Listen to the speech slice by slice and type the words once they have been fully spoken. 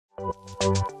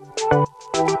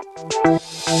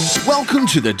Welcome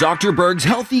to the Dr. Berg's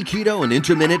Healthy Keto and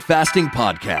Intermittent Fasting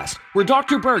Podcast, where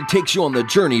Dr. Berg takes you on the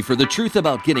journey for the truth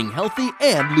about getting healthy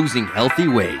and losing healthy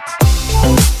weight.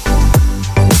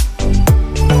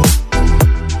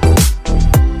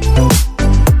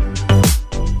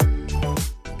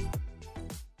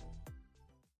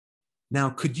 Now,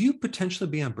 could you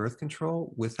potentially be on birth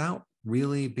control without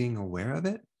really being aware of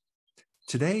it?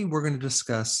 Today, we're going to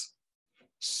discuss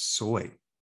soy.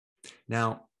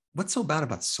 Now, what's so bad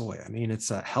about soy? I mean,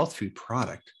 it's a health food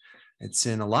product. It's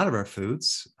in a lot of our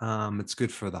foods. It's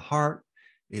good for the heart.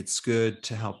 It's good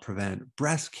to help prevent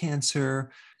breast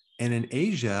cancer. And in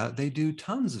Asia, they do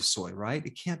tons of soy, right?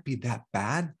 It can't be that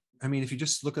bad. I mean, if you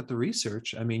just look at the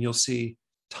research, I mean, you'll see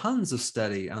tons of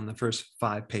study on the first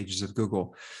 5 pages of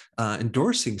Google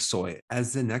endorsing soy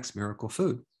as the next miracle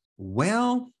food.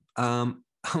 Well,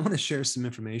 I want to share some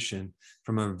information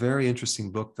from a very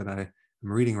interesting book that I'm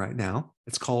reading right now.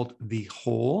 It's called The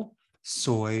Whole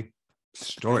Soy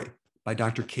Story by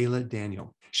Dr. Kayla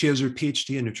Daniel. She has her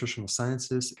PhD in nutritional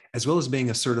sciences, as well as being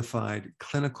a certified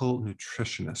clinical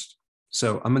nutritionist.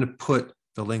 So I'm going to put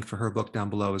the link for her book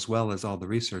down below, as well as all the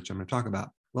research I'm going to talk about.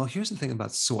 Well, here's the thing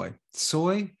about soy.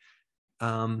 Soy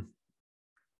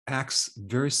acts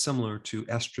very similar to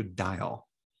estradiol,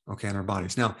 okay, in our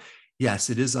bodies. Now, yes,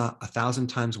 it is 1,000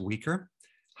 times weaker.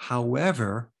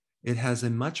 However, it has a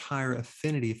much higher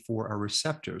affinity for our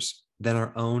receptors than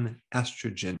our own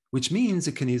estrogen, which means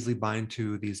it can easily bind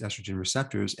to these estrogen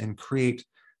receptors and create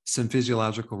some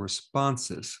physiological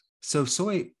responses. So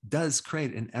soy does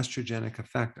create an estrogenic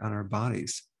effect on our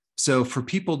bodies. So for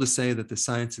people to say that the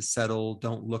science is settled,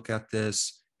 don't look at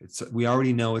this, we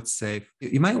already know it's safe,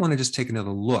 you might want to just take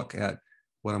another look at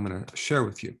what I'm going to share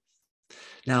with you.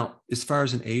 Now, as far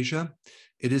as in Asia,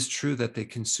 it is true that they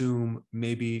consume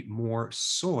maybe more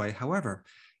soy. However,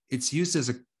 it's used as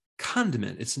a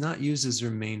condiment. It's not used as their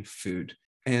main food.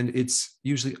 And it's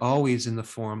usually always in the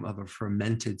form of a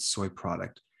fermented soy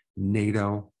product,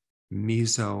 natto,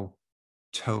 miso,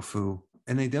 tofu.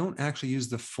 And they don't actually use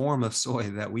the form of soy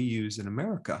that we use in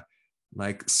America,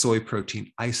 like soy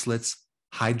protein isolates,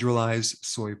 hydrolyzed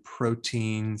soy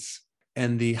proteins,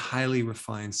 and the highly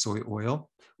refined soy oil,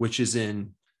 which is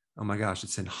in, oh my gosh,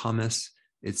 it's in hummus,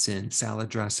 it's in salad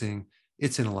dressing,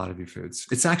 it's in a lot of your foods.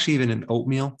 It's actually even in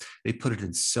oatmeal. They put it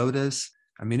in sodas.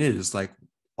 I mean, it is like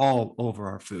all over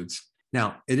our foods.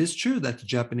 Now, it is true that the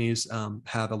Japanese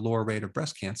have a lower rate of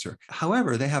breast cancer.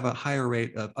 However, they have a higher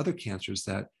rate of other cancers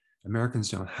that Americans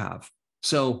don't have.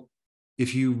 So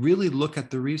if you really look at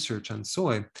the research on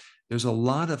soy, there's a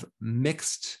lot of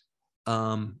mixed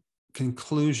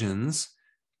conclusions,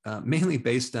 mainly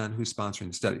based on who's sponsoring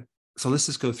the study. So let's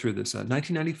just go through this.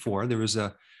 1994, there was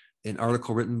an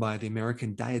article written by the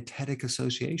American Dietetic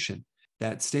Association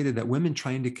that stated that women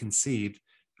trying to conceive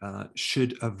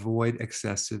should avoid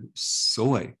excessive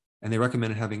soy. And they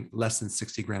recommended having less than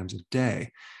 60 grams a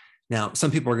day. Now,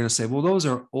 some people are going to say, well, those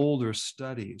are older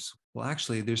studies. Well,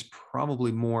 actually, there's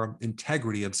probably more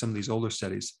integrity of some of these older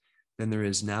studies than there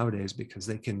is nowadays, because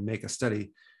they can make a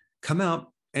study come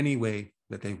out any way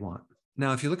that they want.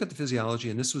 Now, if you look at the physiology,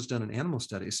 and this was done in animal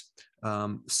studies,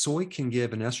 soy can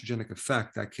give an estrogenic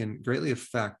effect that can greatly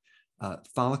affect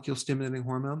follicle-stimulating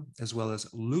hormone as well as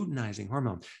luteinizing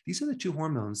hormone. These are the two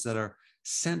hormones that are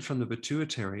sent from the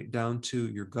pituitary down to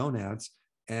your gonads,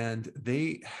 and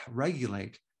they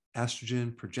regulate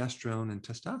estrogen, progesterone, and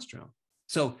testosterone.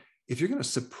 So if you're going to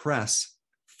suppress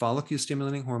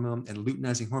follicle-stimulating hormone and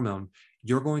luteinizing hormone,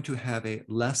 you're going to have a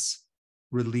less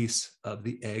release of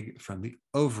the egg from the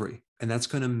ovary, and that's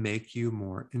going to make you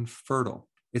more infertile.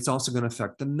 It's also going to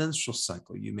affect the menstrual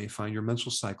cycle. You may find your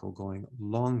menstrual cycle going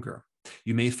longer.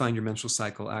 You may find your menstrual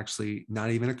cycle actually not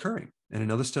even occurring. In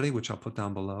another study, which I'll put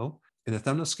down below, in the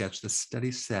thumbnail sketch, the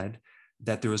study said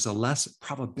that there was a less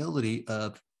probability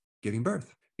of giving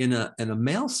birth. In a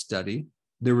male study,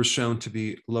 there was shown to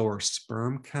be lower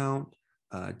sperm count,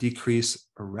 decreased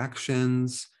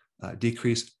erections,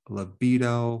 decreased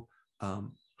libido,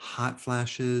 hot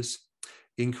flashes,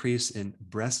 increase in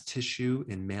breast tissue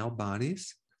in male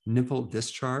bodies, nipple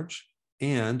discharge,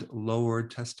 and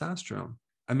lowered testosterone.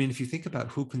 I mean, if you think about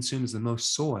who consumes the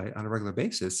most soy on a regular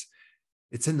basis,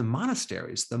 it's in the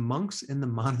monasteries. The monks in the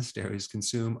monasteries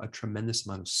consume a tremendous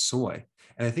amount of soy.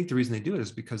 And I think the reason they do it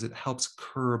is because it helps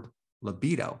curb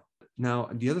libido. Now,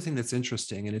 the other thing that's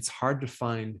interesting, and it's hard to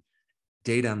find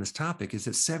data on this topic, is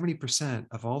that 70%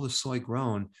 of all the soy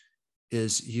grown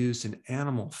is used in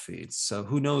animal feeds. So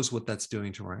who knows what that's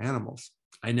doing to our animals?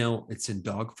 I know it's in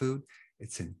dog food,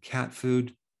 it's in cat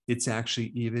food, it's actually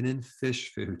even in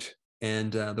fish food.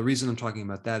 And the reason I'm talking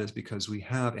about that is because we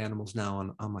have animals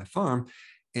now on my farm,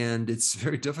 and it's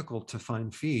very difficult to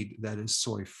find feed that is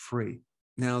soy free.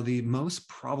 Now, the most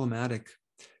problematic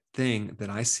thing that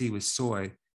I see with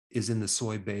soy is in the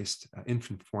soy-based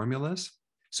infant formulas.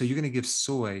 So you're going to give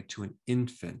soy to an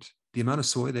infant. The amount of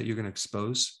soy that you're going to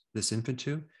expose this infant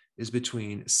to is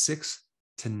between 6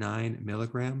 to 9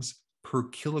 milligrams per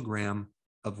kilogram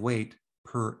of weight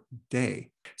per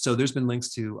day. So there's been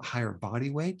links to higher body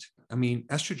weight. I mean,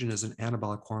 estrogen is an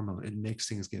anabolic hormone. It makes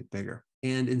things get bigger.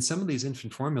 And in some of these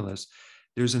infant formulas,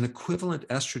 there's an equivalent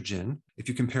estrogen, if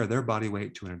you compare their body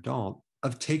weight to an adult,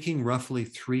 of taking roughly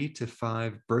 3 to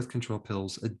 5 birth control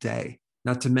pills a day.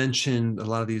 Not to mention, a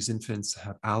lot of these infants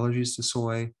have allergies to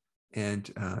soy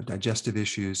and digestive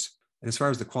issues. And as far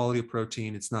as the quality of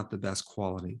protein, it's not the best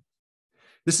quality.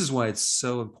 This is why it's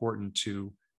so important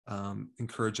to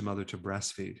encourage a mother to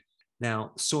breastfeed.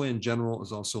 Now, soy in general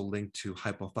is also linked to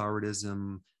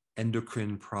hypothyroidism,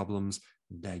 endocrine problems,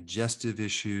 digestive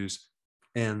issues,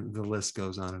 and the list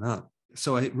goes on and on.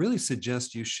 So I really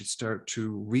suggest you should start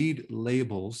to read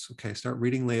labels. Okay, start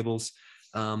reading labels.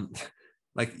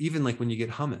 Like when you get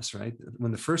hummus, right?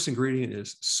 When the first ingredient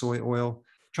is soy oil,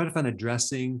 try to find a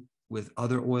dressing with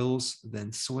other oils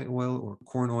than soy oil or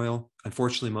corn oil.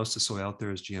 Unfortunately, most of the soy out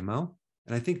there is GMO.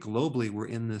 And I think globally, we're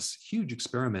in this huge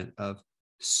experiment of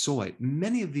soy.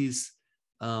 Many of these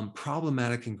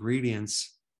problematic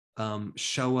ingredients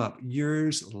show up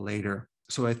years later.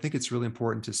 So I think it's really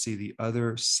important to see the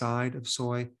other side of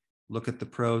soy, look at the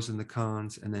pros and the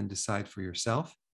cons, and then decide for yourself.